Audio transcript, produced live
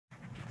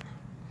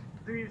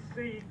do you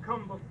see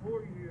come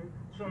before you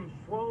some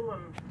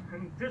swollen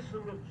and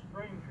dissolute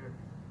stranger?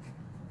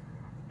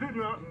 Do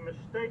not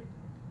mistake.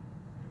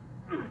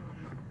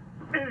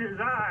 It is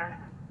I,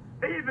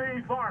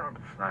 E.B. Farnum.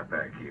 Not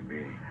back,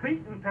 E.B.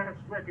 Beaten past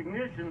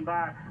recognition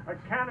by a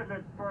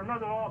candidate for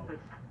another office.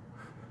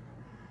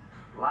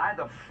 Lie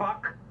the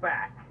fuck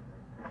back.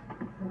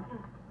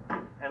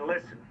 And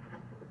listen.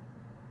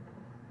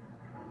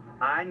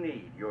 I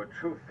need your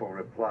truthful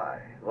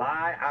reply.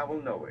 Lie, I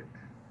will know it.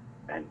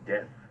 And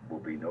death will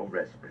be no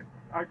respite.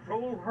 I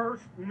told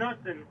Hurst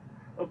nothing.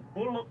 A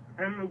bullock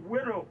and a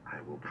widow.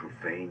 I will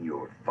profane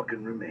your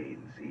fucking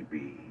remains,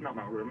 E.B. Not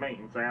my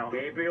remains, Al.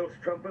 Gabriel's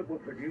trumpet will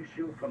produce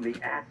you from the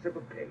ass of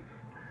a pig.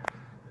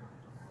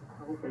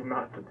 I told him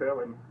not to tell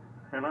him,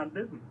 and I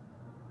didn't.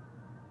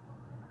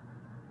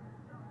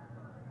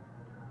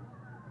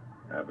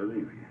 I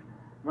believe you.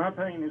 My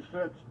pain is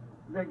such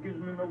that gives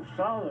me no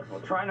solace.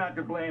 Well, try not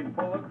to blame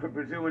Bullock for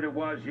presuming it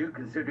was you,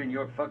 considering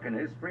your fucking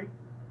history.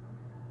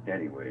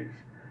 Anyways,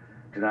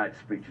 tonight's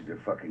speeches are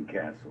fucking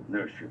canceled.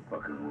 Nurse your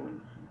fucking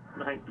wounds.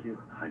 Thank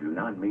you. I do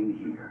not mean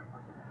here.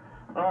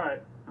 All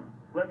right,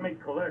 let me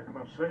collect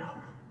myself.